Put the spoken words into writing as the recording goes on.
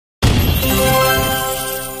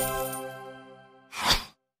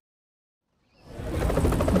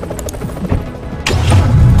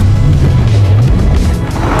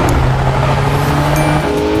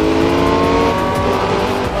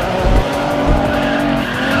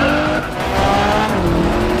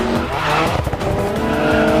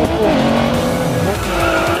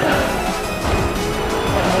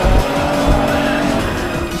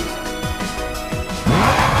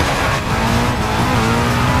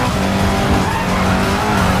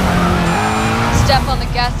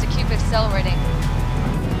gas to keep accelerating.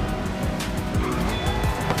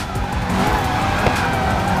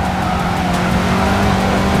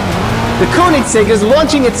 The Koenigsegg is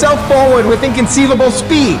launching itself forward with inconceivable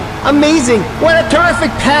speed. Amazing! What a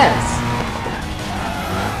terrific pass!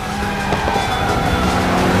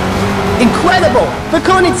 Incredible! The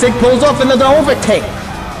Koenigsegg pulls off another overtake.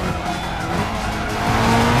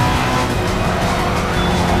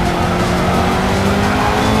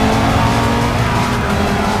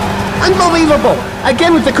 Unbelievable!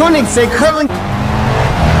 Again with the Koenigsegg hurtling...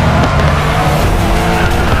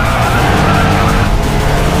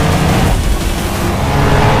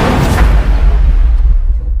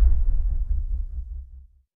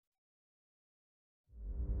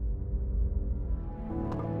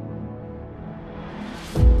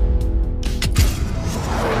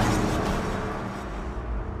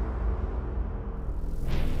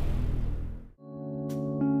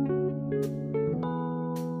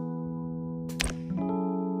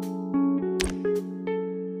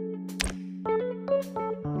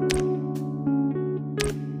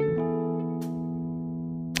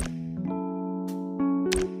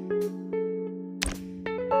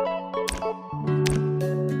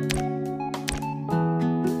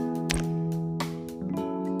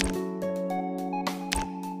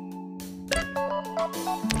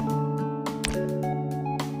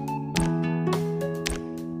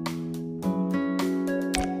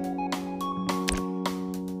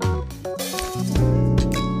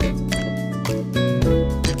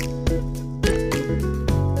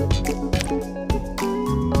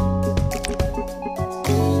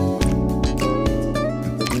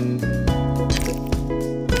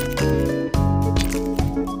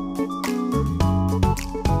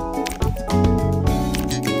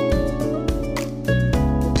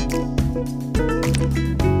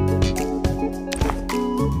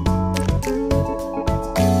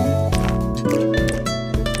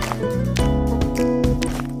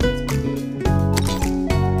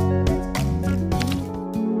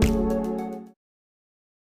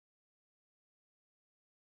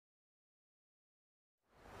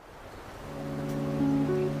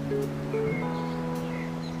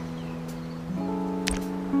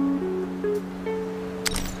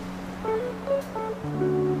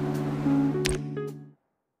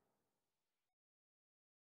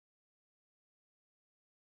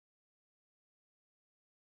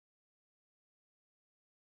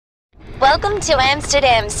 Welcome to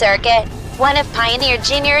Amsterdam Circuit, one of Pioneer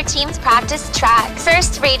Junior Team's practice tracks.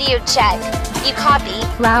 First radio check. You copy?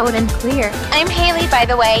 Loud and clear. I'm Haley, by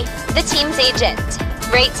the way, the team's agent.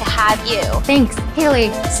 Great to have you. Thanks,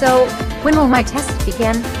 Haley. So, when will my test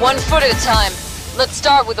begin? 1 foot at a time. Let's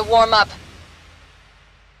start with a warm-up.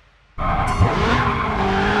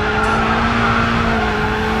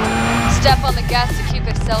 Step on the gas to keep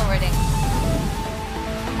accelerating.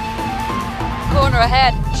 Corner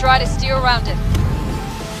ahead. Try to steer around it.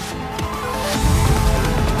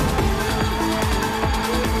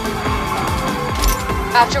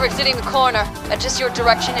 After exiting the corner, adjust your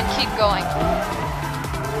direction and keep going.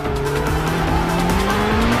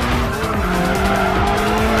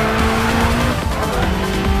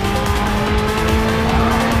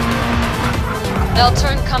 Now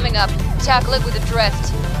turn coming up. Tackle it with a drift.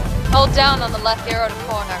 Hold down on the left arrow to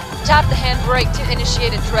corner. Tap the handbrake to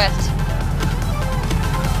initiate a drift.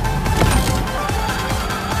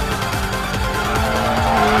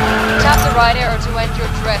 Tap the right arrow to end your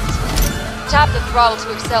drift. Tap the throttle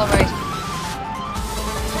to accelerate.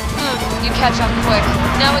 You catch on quick.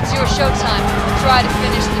 Now it's your showtime. Try to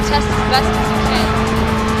finish the test as best as you can.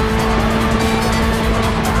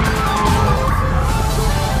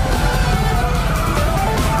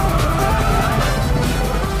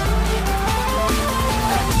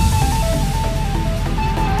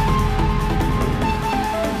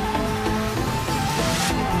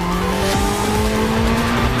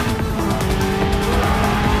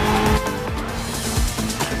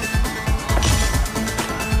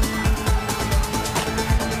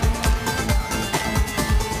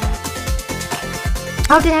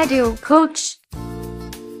 How did I do, Coach?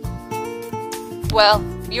 Well,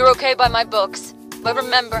 you're okay by my books. But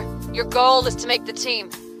remember, your goal is to make the team.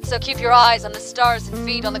 So keep your eyes on the stars and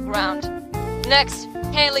feet on the ground. Next,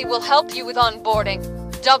 Haley will help you with onboarding.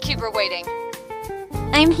 Don't keep her waiting.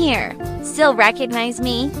 I'm here. Still recognize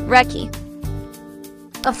me, rookie?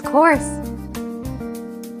 Of course.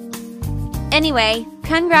 Anyway,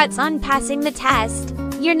 congrats on passing the test.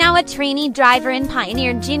 You're now a trainee driver in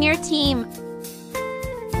Pioneer Junior Team.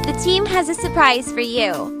 The team has a surprise for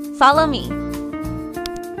you. Follow me.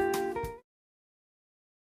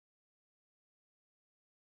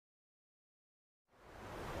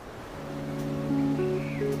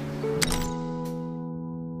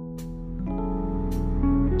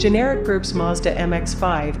 Generic Group's Mazda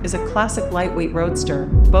MX-5 is a classic lightweight roadster,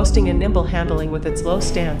 boasting a nimble handling with its low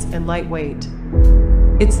stance and light weight.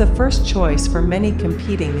 It's the first choice for many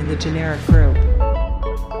competing in the Generic Group.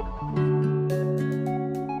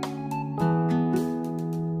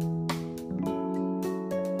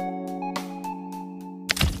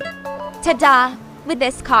 Ta-da! With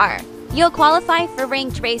this car, you'll qualify for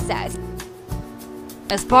ranked races.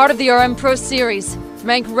 As part of the RM Pro Series,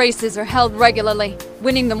 ranked races are held regularly.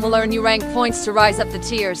 Winning them will earn you rank points to rise up the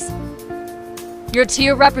tiers. Your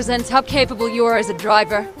tier represents how capable you are as a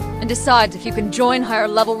driver and decides if you can join higher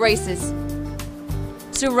level races.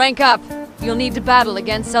 To rank up, you'll need to battle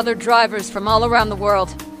against other drivers from all around the world.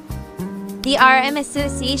 The RM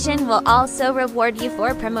Association will also reward you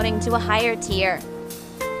for promoting to a higher tier.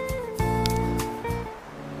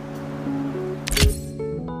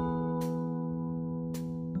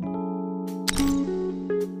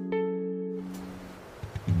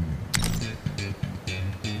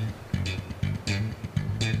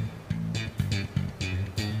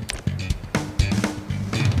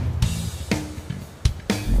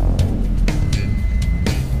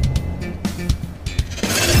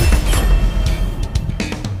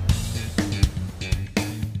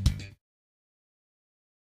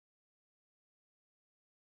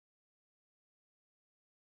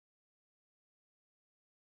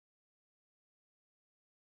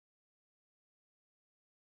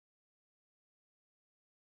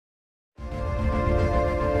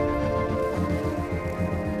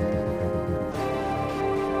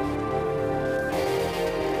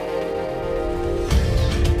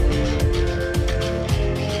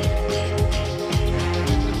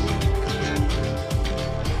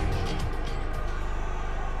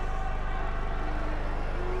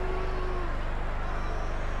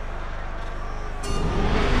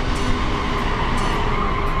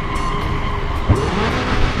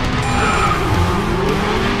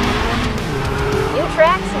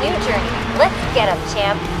 Let's get him,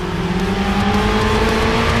 champ.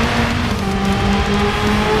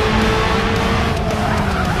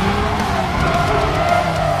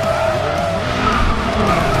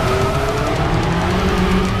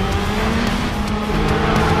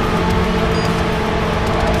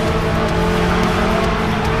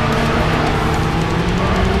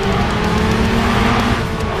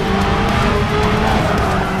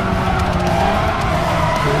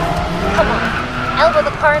 Come on, elbow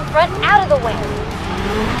the car in front out of the way.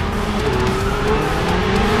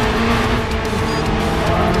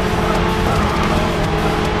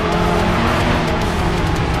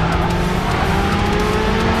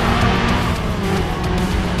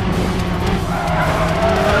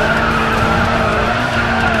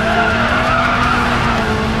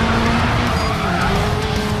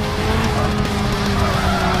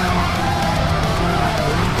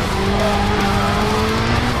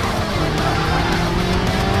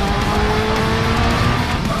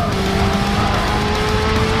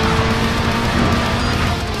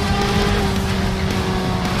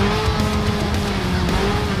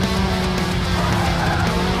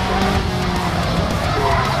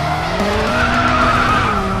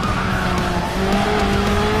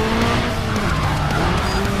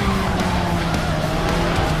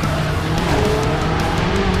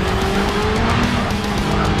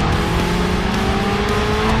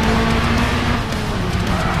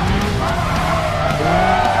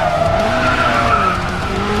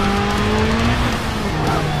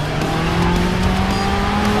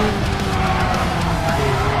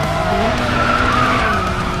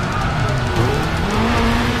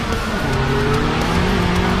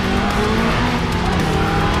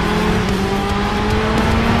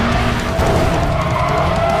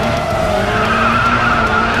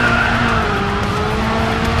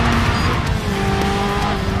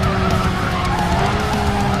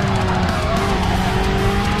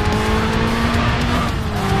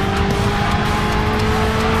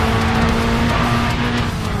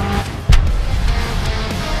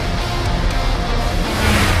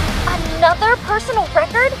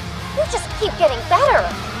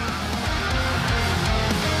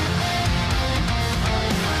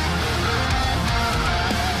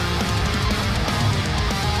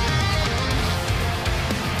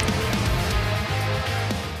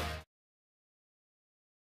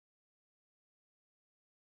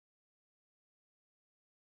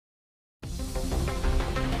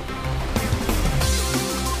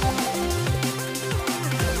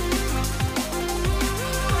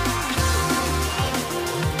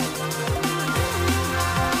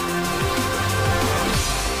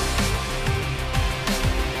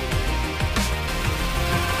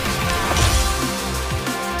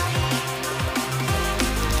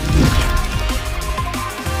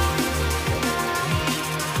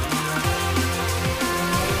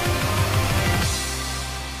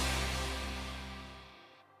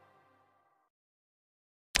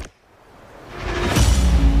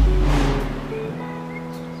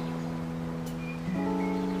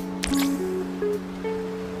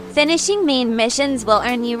 Finishing main missions will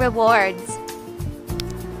earn you rewards.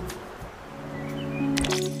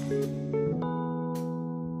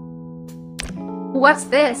 What's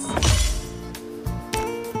this?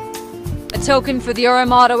 A token for the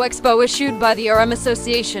RM Auto Expo issued by the RM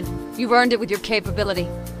Association. You've earned it with your capability.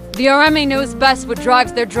 The RMA knows best what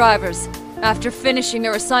drives their drivers. After finishing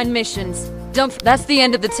their assigned missions, that's the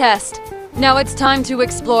end of the test. Now it's time to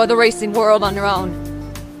explore the racing world on your own.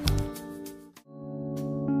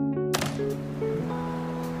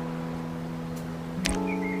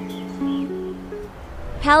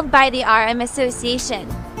 Held by the RM Association,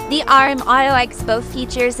 the RM Auto Expo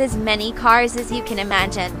features as many cars as you can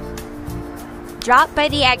imagine. Drop by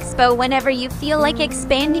the expo whenever you feel like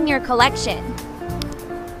expanding your collection.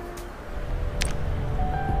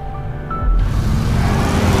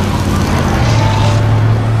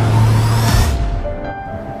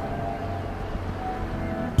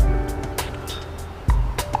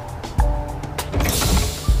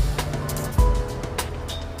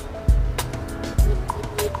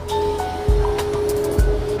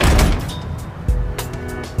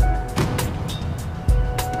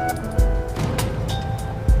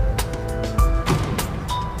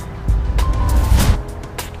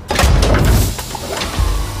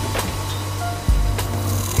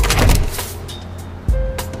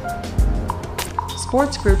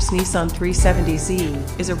 Sports Group's Nissan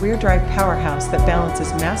 370Z is a rear-drive powerhouse that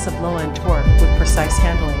balances massive low-end torque with precise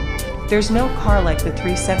handling. There's no car like the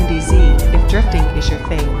 370Z if drifting is your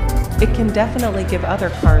thing. It can definitely give other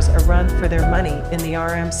cars a run for their money in the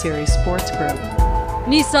RM Series Sports Group.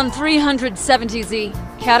 Nissan 370Z,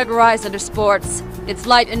 categorized under sports. It's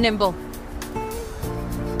light and nimble.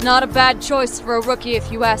 Not a bad choice for a rookie if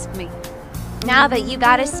you ask me. Now that you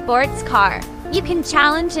got a sports car, you can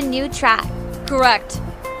challenge a new track. Correct.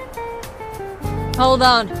 Hold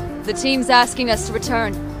on. The team's asking us to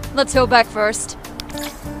return. Let's go back first.